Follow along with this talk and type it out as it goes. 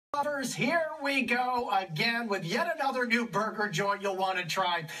Lovers, here we go again with yet another new burger joint you'll want to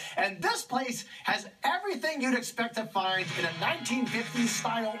try. And this place has everything you'd expect to find in a 1950s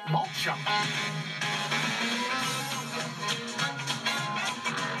style malt shop.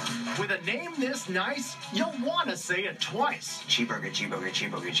 With a name this nice, you'll want to say it twice. Cheeburger, Cheeburger,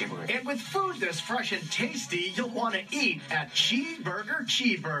 Cheeburger, Cheeburger. And with food this fresh and tasty, you'll want to eat at Cheeburger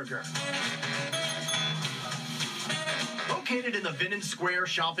Cheeburger. Located in the Vinnon Square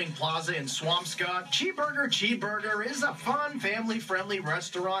Shopping Plaza in Swampscott, Cheeburger Cheeburger is a fun, family-friendly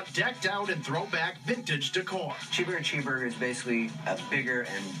restaurant decked out in throwback vintage decor. Cheeburger Cheeburger is basically a bigger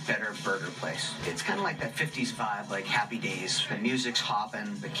and better burger place. It's kind of like that 50s vibe, like Happy Days. The music's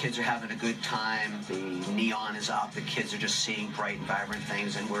hopping, the kids are having a good time, the neon is up, the kids are just seeing bright and vibrant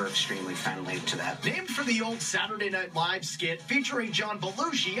things, and we're extremely friendly to that. Named for the old Saturday Night Live skit featuring John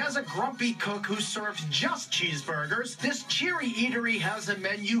Belushi as a grumpy cook who serves just cheeseburgers, this cheery eatery has a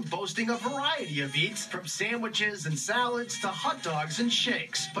menu boasting a variety of eats, from sandwiches and salads to hot dogs and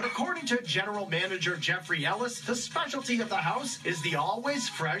shakes. But according to General Manager Jeffrey Ellis, the specialty of the house is the always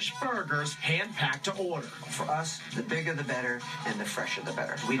fresh burgers, hand-packed to order. For us, the bigger the better, and the fresher the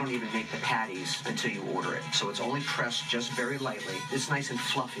better. We don't even make the patties until you order it. So it's only pressed just very lightly. It's nice and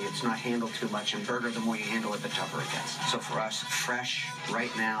fluffy. It's not handled too much. And burger, the more you handle it, the tougher it gets. So for us, fresh,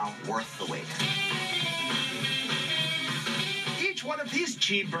 right now, worth the wait. Each one of these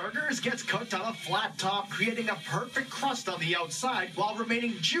cheeseburgers gets cooked on a flat top, creating a perfect crust on the outside while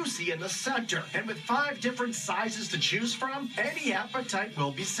remaining juicy in the center. And with 5 different sizes to choose from, any appetite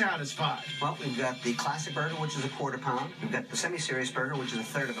will be satisfied. Well, we've got the classic burger, which is a quarter pound. We've got the semi-serious burger, which is a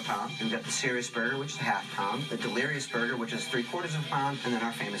third of a pound. We've got the serious burger, which is a half pound. The delirious burger, which is 3/4 of a pound. And then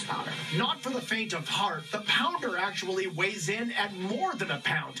our famous pounder. Not for the faint of heart, the pounder actually weighs in at more than a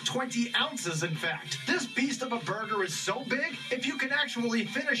pound, 20 ounces in fact. This beast of a burger is so big, if you can actually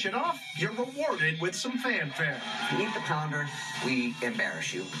finish it off, you're rewarded with some fanfare. If you eat the pounder, we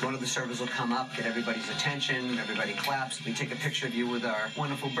embarrass you. One of the servers will come up, get everybody's attention, everybody claps. We take a picture of you with our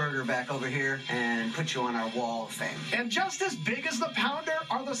wonderful burger back over here and put you on our wall of fame. And just as big as the pounder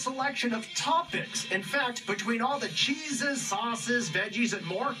are the selection of toppings. In fact, between all the cheeses, sauces, veggies, and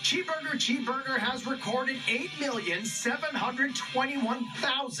more, Cheeburger Cheeburger has recorded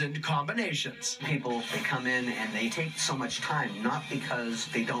 8,721,000 combinations. People, they come in and they take so much time, not because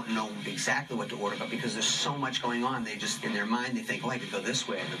they don't know exactly what to order, but because there's so much going on. They just, in their mind, they think, oh, I could go this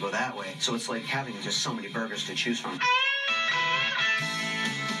way, I could go that way. So it's like having just so many burgers to choose from.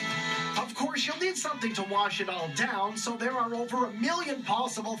 Of course, you'll need something to wash it all down, so there are over 1 million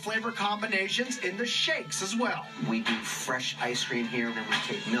possible flavor combinations in the shakes as well. We do fresh ice cream here, then we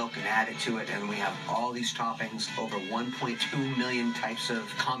take milk and add it to it, and we have all these toppings, over 1.2 million types of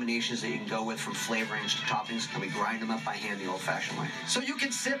combinations that you can go with, from flavorings to toppings, and we grind them up by hand the old-fashioned way. So you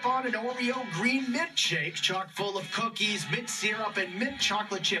can sip on an Oreo green mint shake, chock full of cookies, mint syrup, and mint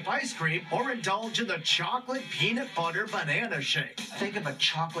chocolate chip ice cream, or indulge in the chocolate peanut butter banana shake. Think of a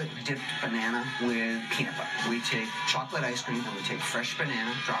chocolate-dipped banana with peanut butter. We take chocolate ice cream and we take fresh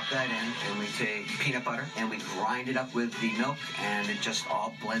banana, drop that in, and we take peanut butter and we grind it up with the milk, and it just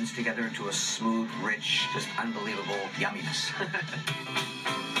all blends together into a smooth, rich, just unbelievable yumminess.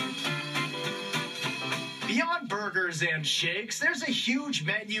 Beyond burgers and shakes, there's a huge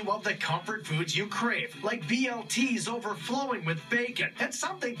menu of the comfort foods you crave, like BLTs overflowing with bacon, and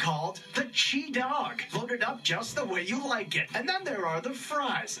something called the Cheese Dog, loaded up just the way you like it. And then there are the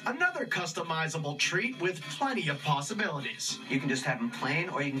fries, another customizable treat with plenty of possibilities. You can just have them plain,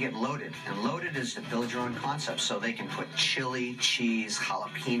 or you can get loaded. And loaded is to build your own concept, so they can put chili, cheese,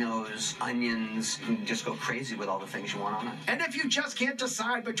 jalapenos, onions. You can just go crazy with all the things you want on it. And if you just can't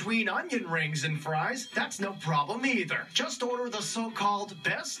decide between onion rings and fries, that's no problem either. Just order the so-called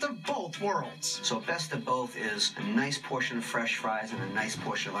best of both worlds. So best of both is a nice portion of fresh fries and a nice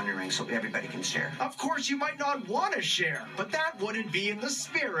portion of onion rings, so everybody can share. Of course, you might not want to share, but that wouldn't be in the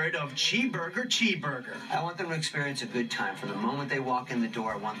spirit of Cheeburger Cheeburger. I want them to experience a good time. From the moment they walk in the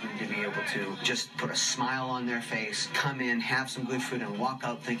door, I want them to be able to just put a smile on their face, come in, have some good food, and walk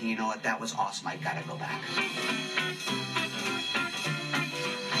out thinking, you know what, that was awesome, I gotta go back.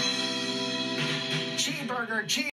 Cheeburger Cheeburger.